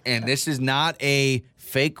 All right. And this is not a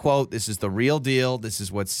fake quote. This is the real deal. This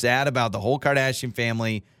is what's sad about the whole Kardashian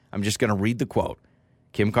family. I'm just going to read the quote.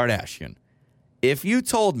 Kim Kardashian. If you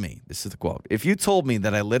told me, this is the quote, if you told me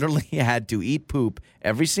that I literally had to eat poop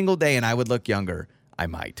every single day and I would look younger, I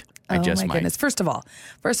might. I just might. Goodness. First of all,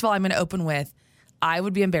 I'm going to open with, I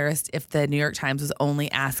would be embarrassed if the New York Times was only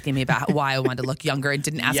asking me about why I wanted to look younger and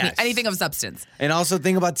didn't ask me anything of substance. And also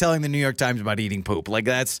think about telling the New York Times about eating poop. Like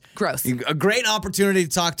that's gross. A great opportunity to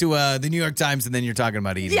talk to the New York Times and then you're talking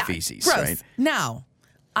about eating feces. Gross. Right? Now,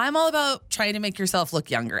 I'm all about trying to make yourself look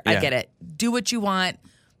younger. Yeah. I get it. Do what you want.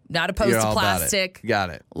 Not opposed to plastic. Got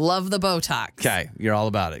it. Love the Botox. Okay. You're all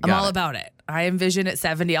about it. I'm all about it. I envision at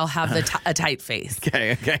 70, I'll have a tight face.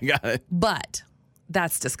 Okay. Got it. But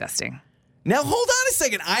that's disgusting. Now, hold on a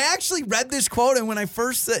second. I actually read this quote, and when I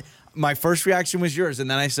first said, my first reaction was yours,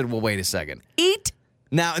 and then I said, well, wait a second. Eat.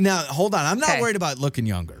 Now, hold on. I'm not worried about looking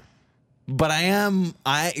younger. But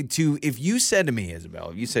if you said to me, Isabel,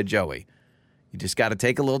 if you said, Joey, you just got to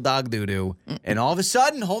take a little dog doo-doo, and all of a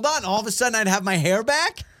sudden, I'd have my hair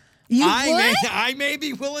back? I may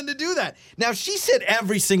be willing to do that. Now, she said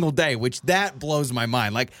every single day, which that blows my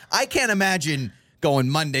mind. Like, I can't imagine going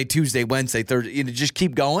Monday, Tuesday, Wednesday, Thursday, just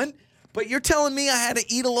keep going. But you're telling me I had to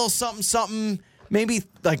eat a little something, maybe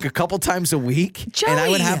like a couple times a week? Joey. And I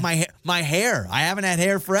would have my hair. I haven't had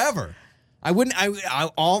hair forever. I wouldn't,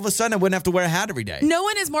 all of a sudden, I wouldn't have to wear a hat every day. No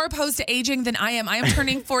one is more opposed to aging than I am. I am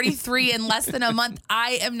turning 43 in less than a month.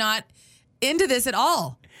 I am not into this at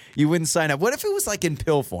all. you wouldn't sign up. What if it was like in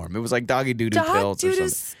pill form? It was like doggy doo-doo pills or something. Dog doo-doo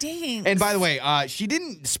stinks. And by the way, she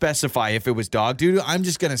didn't specify if it was dog doo-doo. I'm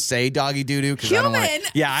just going to say doggy doo-doo because I don't want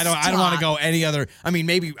to. Yeah, I don't want to go any other. I mean,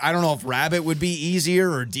 maybe, I don't know if rabbit would be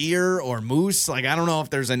easier or deer or moose. Like, I don't know if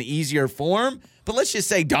there's an easier form, but let's just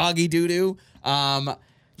say doggy doo-doo.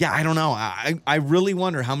 Yeah, I don't know. I really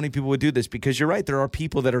wonder how many people would do this because you're right. There are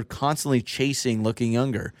people that are constantly chasing looking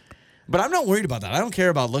younger. But I'm not worried about that. I don't care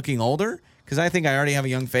about looking older because I think I already have a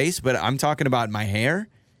young face. But I'm talking about my hair,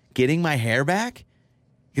 getting my hair back.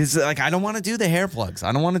 Because, like, I don't want to do the hair plugs.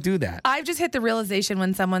 I don't want to do that. I've just hit the realization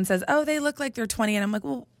when someone says, oh, they look like they're 20. And I'm like,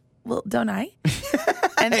 well, don't I?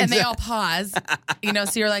 and they all pause.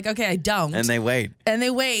 So you're like, okay, I don't. And they wait.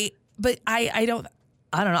 But I don't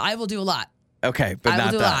know. I will do a lot. Okay, but I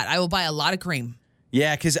will do a lot. I will buy a lot of cream.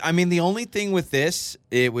 Yeah, because, I mean, the only thing with this,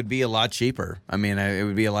 it would be a lot cheaper. I mean, it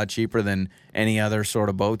would be a lot cheaper than any other sort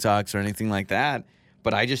of Botox or anything like that.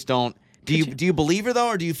 But I just don't. Do you believe her, though,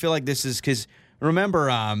 or do you feel like this is because, remember,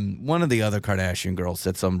 one of the other Kardashian girls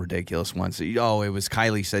said something ridiculous once. Oh, it was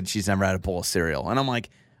Kylie said she's never had a bowl of cereal. And I'm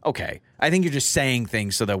like, okay, I think you're just saying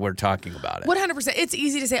things so that we're talking about it. 100%. It's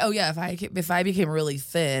easy to say, oh, yeah, if I became really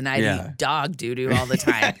thin, I'd eat dog doo-doo all the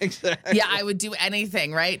time. Exactly. Yeah, I would do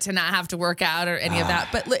anything, right, to not have to work out or any of that.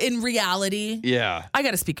 But in reality, I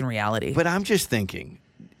got to speak in reality. But I'm just thinking,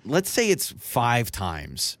 let's say it's 5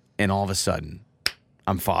 times and all of a sudden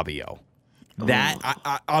I'm Fabio. That,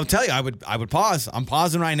 I'll tell you, I would pause. I'm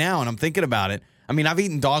pausing right now and I'm thinking about it. I mean, I've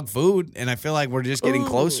eaten dog food, and I feel like we're just getting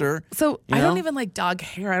closer. So I don't even like dog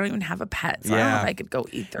hair. I don't even have a pet, so I don't know if I could go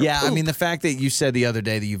eat their poop. I mean, the fact that you said the other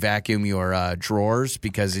day that you vacuum your drawers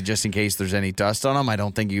because just in case there's any dust on them, I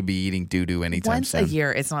don't think you'd be eating doo-doo anytime soon. Once a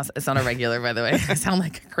year. It's not a regular, by the way. I sound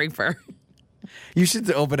like a creeper. You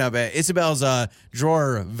should open up Isabel's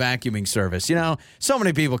drawer vacuuming service. So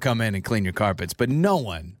many people come in and clean your carpets, but no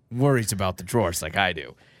one worries about the drawers like I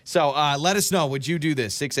do. So let us know. Would you do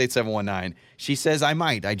this? 68719. She says, I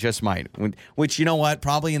might. I just might. Which, you know what?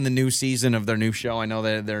 Probably in the new season of their new show. I know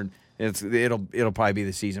that it'll probably be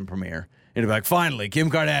the season premiere. It'll be like, finally, Kim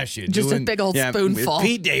Kardashian. Just a big old spoonful. With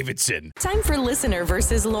Pete Davidson. Time for Listener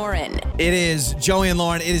versus Lauren. It is Joey and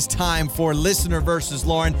Lauren. It is time for Listener versus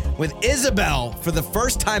Lauren with Isabel for the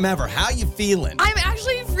first time ever. How you feeling? I'm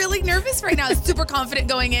actually really nervous right now. I'm super confident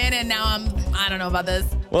going in, and now I don't know about this.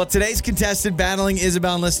 Well, today's contestant battling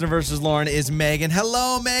Isabel and Listener versus Lauren is Megan.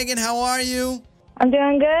 Hello, Megan. How are you? I'm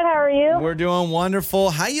doing good. How are you? We're doing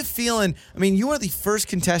wonderful. How you feeling? I mean, you are the first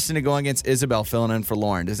contestant to go against Isabel filling in for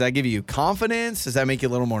Lauren. Does that give you confidence? Does that make you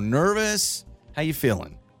a little more nervous? How you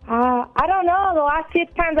feeling? I don't know. The last few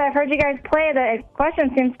times I've heard you guys play, the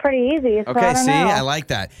question seems pretty easy. So okay, I don't know. I like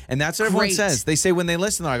that. And that's what everyone says. They say when they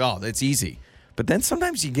listen, they're like, oh, it's easy. But then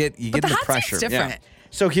sometimes you get the pressure. But the different. Yeah.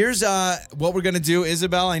 So here's what we're going to do.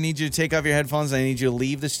 Isabel, I need you to take off your headphones. I need you to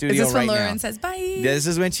leave the studio right now. Is this when Lauren says bye? This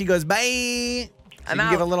is when she goes, bye. So I'm you out.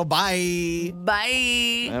 Can give a little bye.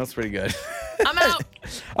 Bye. That was pretty good. I'm out.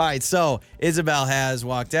 All right, so Isabel has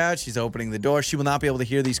walked out. She's opening the door. She will not be able to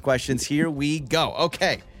hear these questions. Here we go.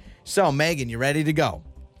 Okay, so Megan, you ready to go?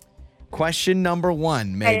 Question number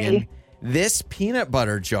 1, Megan. Hey. This peanut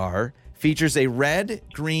butter jar features a red,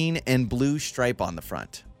 green, and blue stripe on the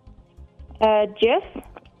front. Jif?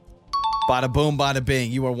 Bada boom, bada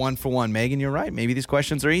bing. You are 1 for 1. Megan, you're right. Maybe these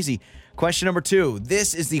questions are easy. Question number 2.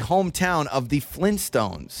 This is the hometown of the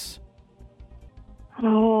Flintstones.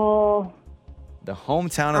 Oh. The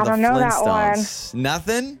hometown of the I don't know Flintstones. that one.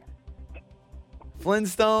 Nothing?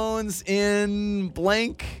 Flintstones in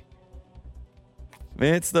blank?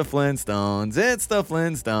 It's the Flintstones. It's the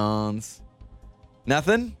Flintstones.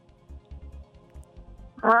 Nothing?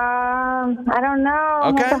 I don't know.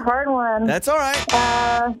 Okay. That's a hard one. That's all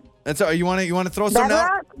right. That's all right. You want to throw something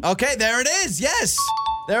out? Okay, there it is. Yes.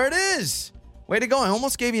 There it is. Way to go. I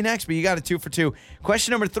almost gave you next, but you got it 2 for 2.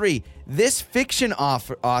 Question number 3. This fiction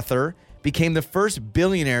author became the first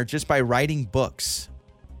billionaire just by writing books.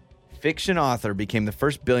 Fiction author became the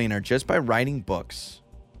first billionaire just by writing books.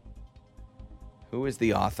 Who is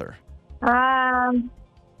the author?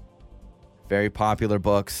 Very popular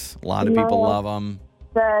books. A lot of people love them.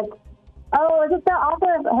 Is it the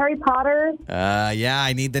author of Harry Potter? Yeah,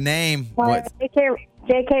 I need the name.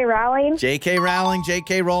 J.K. Rowling? J.K. Rowling,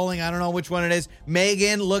 J.K. Rowling. I don't know which one it is.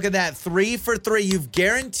 Megan, look at that. 3 for 3. You've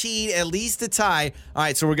guaranteed at least a tie. All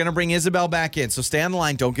right, so we're going to bring Isabel back in. So stay on the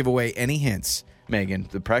line. Don't give away any hints. Megan,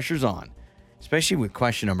 the pressure's on, especially with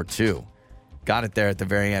question number 2. Got it there at the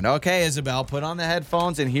very end. Okay, Isabel, put on the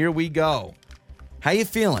headphones, and here we go. How you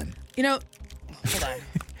feeling? Hold on.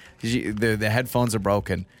 The headphones are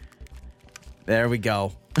broken. There we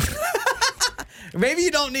go. Maybe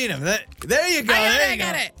you don't need them. There you go. I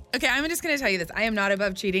got it. Okay, I'm just going to tell you this. I am not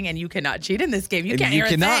above cheating, and you cannot cheat in this game. You can't hear a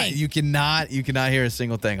thing. You cannot hear a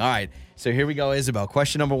single thing. All right, so here we go, Isabel.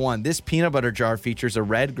 Question number 1. This peanut butter jar features a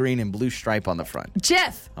red, green, and blue stripe on the front.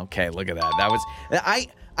 Jif. Okay, look at that. That was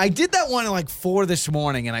I did that one at like 4 this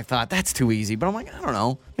morning, and I thought, that's too easy. But I'm like, I don't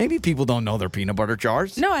know. Maybe people don't know their peanut butter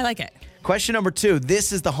jars. No, I like it. Question number 2.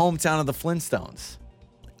 This is the hometown of the Flintstones.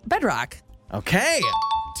 Bedrock. Okay.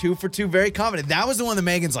 2 for 2, very confident. That was the one that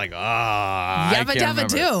Megan's like, I can't remember.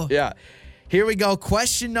 Yabba-dabba-doo. Yeah. Here we go.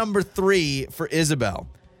 Question number 3 for Isabel.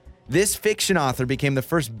 This fiction author became the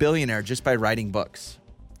first billionaire just by writing books.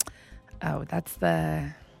 Oh, that's the...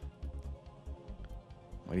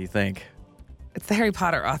 What do you think? It's the Harry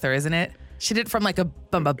Potter author, isn't it? She did it from like a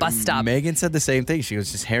bus stop. Megan said the same thing. She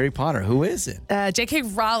goes, just Harry Potter. Who is it? J.K.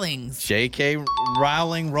 Rowling. J.K.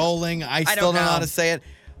 Rowling. I still don't know how to say it.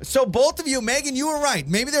 So both of you, Megan, you were right.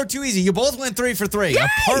 Maybe they were too easy. You both went 3 for 3.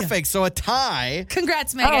 Perfect. So a tie.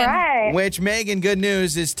 Congrats, Megan. All right. Which, Megan, good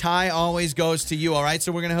news is tie always goes to you. All right,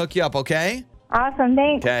 so we're going to hook you up, okay? Awesome.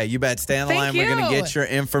 Thanks. Okay, you bet. Stay on the line. Thank We're going to you. get your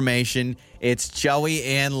information. It's Joey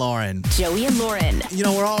and Lauren. Joey and Lauren. You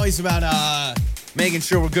know, we're always about making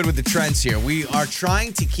sure we're good with the trends here. We are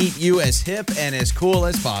trying to keep you as hip and as cool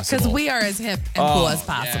as possible. Because we are as hip and cool as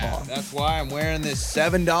possible. Yeah, that's why I'm wearing this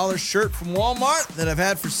 $7 shirt from Walmart that I've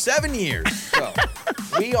had for 7 years. So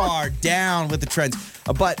we are down with the trends.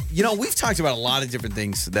 But, you know, we've talked about a lot of different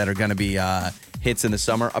things that are going to be hits in the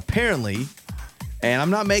summer. Apparently, and I'm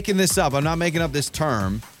not making this up. I'm not making up this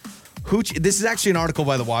term. Hoochie. This is actually an article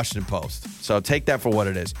by the Washington Post. So take that for what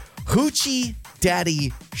it is. Hoochie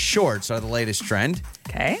Daddy shorts are the latest trend.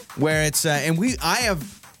 Okay. Where it's and I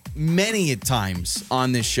have many times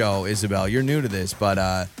on this show, Isabel. You're new to this, but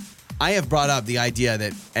I have brought up the idea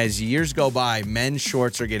that as years go by, men's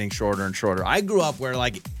shorts are getting shorter and shorter. I grew up where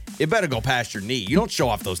like it better go past your knee. You don't show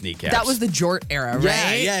off those kneecaps. That was the jort era,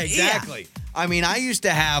 right? Yeah, exactly. Yeah. I mean, I used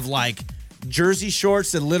to have like jersey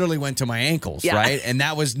shorts that literally went to my ankles, right? And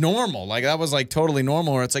that was normal. Like, that was like totally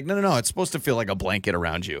normal, where it's like, no. It's supposed to feel like a blanket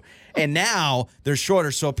around you. And now they're shorter.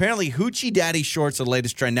 So apparently, Hoochie Daddy shorts are the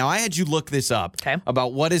latest trend. Now, I had you look this up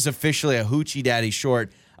about what is officially a Hoochie Daddy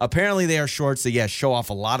short. Apparently, they are shorts that, show off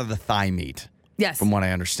a lot of the thigh meat. Yes. From what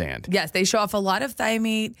I understand. Yes, they show off a lot of thigh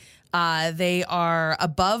meat. They are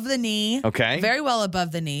above the knee. Okay. Very well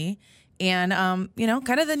above the knee. And,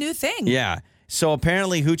 kind of the new thing. Yeah. So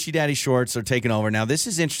apparently Hoochie Daddy shorts are taking over. Now, this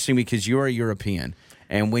is interesting because you're a European.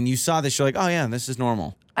 And when you saw this, you're like, oh, yeah, this is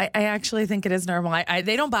normal. I actually think it is normal.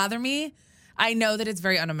 They don't bother me. I know that it's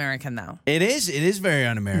very un-American, though. It is. It is very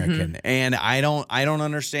un-American. And I don't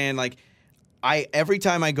understand. Like, every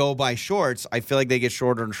time I go buy shorts, I feel like they get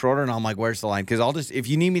shorter and shorter. And I'm like, where's the line? Because if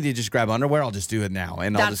you need me to just grab underwear, I'll just do it now.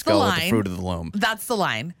 And I'll just go with the fruit of the loom. That's the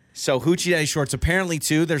line. So Hoochie Daddy shorts, apparently,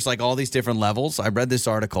 too, there's like all these different levels. I read this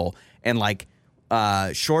article, and like,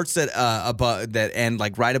 shorts that above that end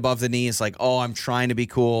like right above the knee is like, oh, I'm trying to be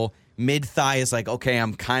cool. Mid thigh is like, okay,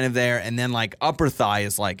 I'm kind of there, and then like upper thigh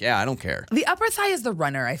is like, yeah, I don't care. The upper thigh is the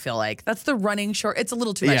runner. I feel like that's the running short. It's a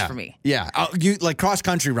little too much for me. Yeah, you like cross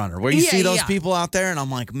country runner where you see those people out there, and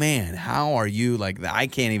I'm like, man, how are you like that? I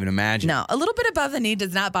can't even imagine. No, a little bit above the knee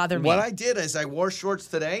does not bother me. What I did is I wore shorts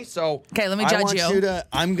today, so okay, let me judge you.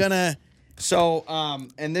 I'm gonna. So,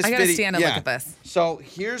 in this I gotta video, stand and look at this. So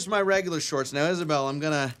here's my regular shorts. Now, Isabel,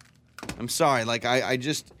 I'm sorry. Like, I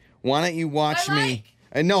just, why don't you watch me?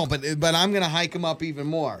 I know, but I'm gonna hike them up even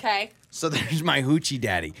more. Okay. So there's my Hoochie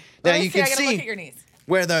Daddy. Now you can see look at your knees.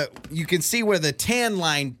 you can see where the tan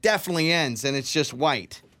line definitely ends, and it's just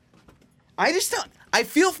white. I just don't. I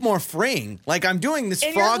feel more freeing. Like I'm doing this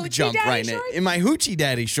frog jump right now in my Hoochie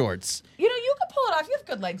Daddy shorts. You know, you can pull it off. You have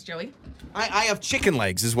good legs, Joey. I have chicken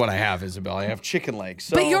legs is what I have, Isabel. I have chicken legs.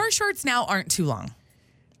 So. But your shorts now aren't too long.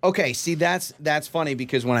 Okay, see, that's funny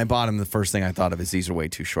because when I bought them, the first thing I thought of is these are way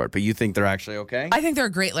too short. But you think they're actually okay? I think they're a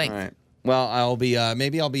great length. All right. Well, I'll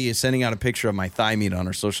be sending out a picture of my thigh meat on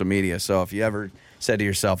our social media. So if you ever said to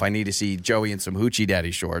yourself, I need to see Joey in some Hoochie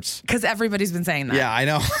Daddy shorts. Because everybody's been saying that. Yeah, I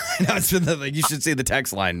know. It's been you should see the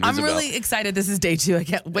text line, I'm Isabel. Really excited. This is day 2. I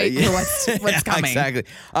can't wait for what's coming. Exactly.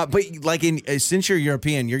 But like since you're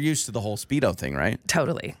European, you're used to the whole Speedo thing, right?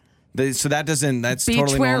 Totally. So that's beachwear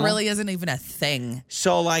totally normal? really isn't even a thing.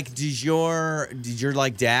 So like, did your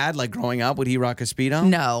like dad, like growing up, would he rock a Speedo?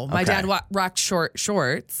 No, my dad rocked short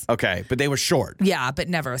shorts. Okay, but they were short. Yeah, but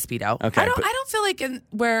never a Speedo. Okay, I don't feel like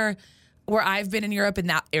where I've been in Europe in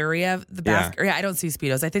that area, the Basque area, I don't see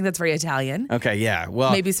Speedos. I think that's very Italian. Okay, yeah.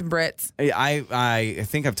 Well, maybe some Brits. I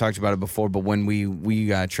think I've talked about it before, but when we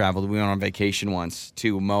traveled, we went on vacation once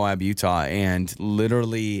to Moab, Utah, and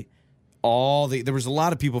literally there was a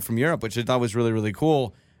lot of people from Europe, which I thought was really, really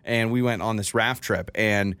cool. and we went on this raft trip,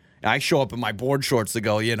 and I show up in my board shorts that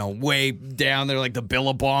go, way down there, like the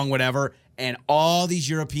Billabong, whatever, and all these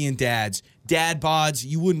European dads, dad bods,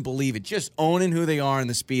 you wouldn't believe it, just owning who they are in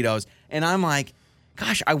the Speedos. And I'm like,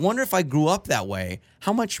 gosh, I wonder if I grew up that way,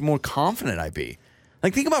 how much more confident I'd be.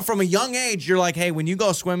 Like, think about from a young age, you're like, hey, when you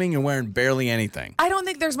go swimming, you're wearing barely anything. I don't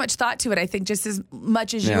think there's much thought to it. I think just as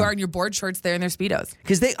much as you are in your board shorts, they're in their Speedos.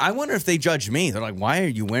 Because I wonder if they judge me. They're like, why are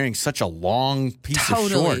you wearing such a long piece of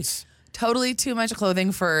shorts? Totally too much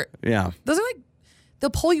clothing for... Yeah. Those are like, they'll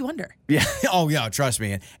pull you under. Yeah. Oh, yeah, trust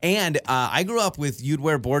me. And I grew up with you'd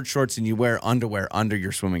wear board shorts and you wear underwear under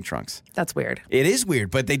your swimming trunks. That's weird. It is weird,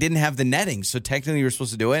 but they didn't have the netting, so technically you were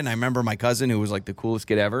supposed to do it. And I remember my cousin, who was like the coolest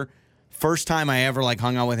kid ever, first time I ever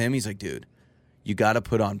hung out with him, he's like, dude, you got to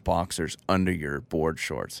put on boxers under your board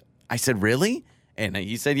shorts. I said, really? And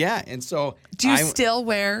he said, yeah. And so do you still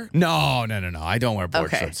wear? No. I don't wear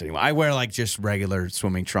board shorts anymore. I wear just regular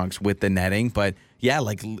swimming trunks with the netting. But yeah,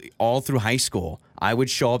 all through high school, I would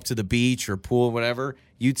show up to the beach or pool, whatever.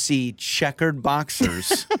 You'd see checkered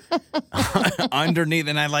boxers underneath,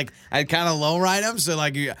 and I'd kind of low ride them. So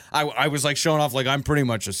I was showing off I'm pretty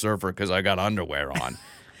much a surfer because I got underwear on.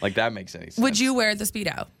 That makes any sense. Would you wear the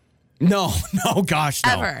Speedo? No, gosh,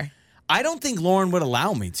 no. Ever? I don't think Lauren would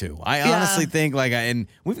allow me to. I honestly think and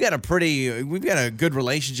we've got a good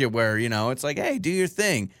relationship where, it's like, hey, do your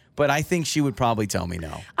thing. But I think she would probably tell me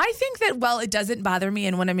no. I think that, it doesn't bother me,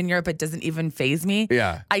 and when I'm in Europe, it doesn't even faze me.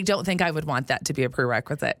 Yeah. I don't think I would want that to be a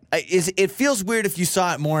prerequisite. It feels weird if you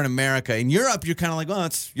saw it more in America. In Europe, you're kind of like, well,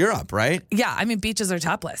 it's Europe, right? Yeah, I mean, beaches are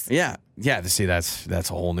topless. Yeah. Yeah, see, that's a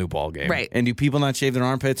whole new ball game. Right. And do people not shave their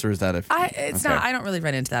armpits, or is that it's not. I don't really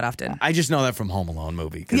run into that often. I just know that from Home Alone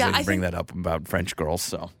movie, because they bring that up about French girls,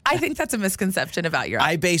 so. I think that's a misconception about Europe.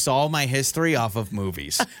 I base all my history off of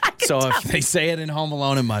movies. So if they say it in Home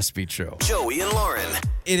Alone, it must be true. Joey and Lauren.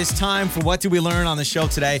 It is time for What Did We Learn on the show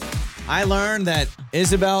today? I learned that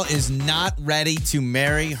Isabel is not ready to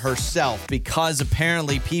marry herself because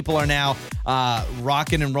apparently people are now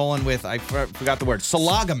rocking and rolling with, I forgot the word,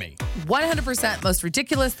 sologamy. 100% most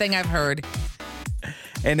ridiculous thing I've heard.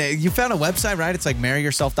 And you found a website, right? It's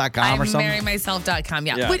marryyourself.com or something? Marrymyself.com,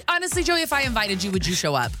 yeah. But honestly, Joey, if I invited you, would you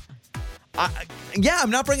show up? Yeah,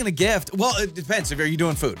 I'm not bringing a gift. Well, it depends. Are you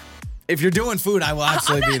doing food? If you're doing food, I will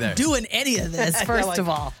absolutely be there. I'm not doing any of this, first of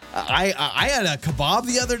all. I had a kebab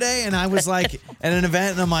the other day, and I was at an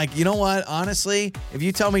event, and I'm like, you know what? Honestly, if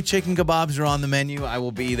you tell me chicken kebabs are on the menu, I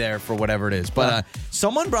will be there for whatever it is. But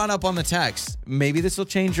someone brought up on the text, maybe this will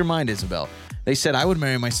change your mind, Isabel. They said I would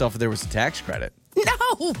marry myself if there was a tax credit.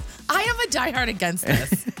 No, I am a diehard against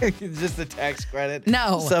this. Just the tax credit?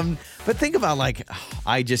 No. But think about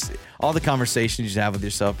all the conversations you have with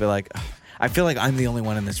yourself, be like, I feel like I'm the only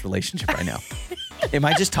one in this relationship right now. Am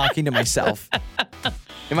I just talking to myself?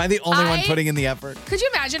 Am I the only one putting in the effort? Could you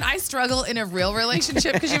imagine? I struggle in a real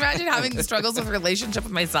relationship. Could you imagine having the struggles with a relationship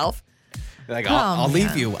with myself? I'll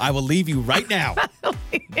leave you. I will leave you right now.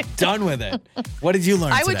 Done with it. What did you learn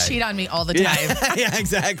today? I would cheat on me all the time. Yeah,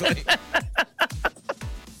 exactly.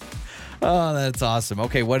 Oh, that's awesome.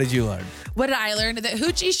 Okay, what did you learn? What did I learn? That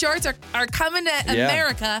Hoochie shorts are coming to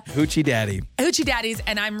America. Hoochie Daddy. Hoochie Daddies,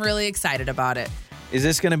 and I'm really excited about it. Is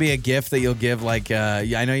this going to be a gift that you'll give? I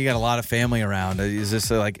know you got a lot of family around. Is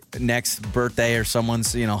this next birthday or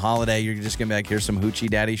someone's holiday? You're just going to be like, here's some Hoochie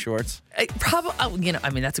Daddy shorts. Probably.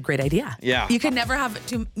 That's a great idea. Yeah. You can never have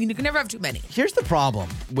too many. Here's the problem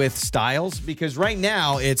with styles, because right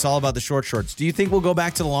now it's all about the short shorts. Do you think we'll go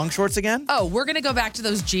back to the long shorts again? Oh, we're going to go back to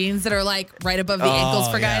those jeans that are right above the ankles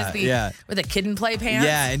for guys. With the kid and play pants.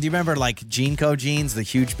 Yeah. And do you remember Jeanco jeans, the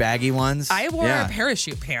huge baggy ones? I wore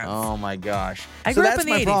parachute pants. Oh my gosh. So that's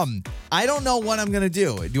my 80s. Problem. I don't know what I'm going to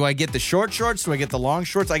do. Do I get the short shorts? Do I get the long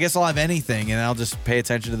shorts? I guess I'll have anything, and I'll just pay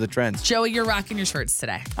attention to the trends. Joey, you're rocking your shorts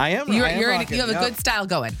today. I am. You have a good style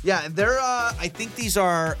going. Yeah, they're. I think these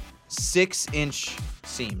are 6-inch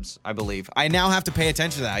seams, I believe. I now have to pay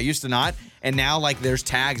attention to that. I used to not, and now there's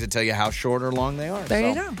tags that tell you how short or long they are. There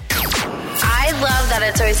you go. I love that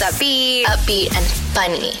it's always upbeat and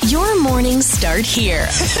funny. Your mornings start here.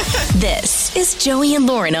 This is Joey and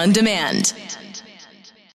Lauren on Demand.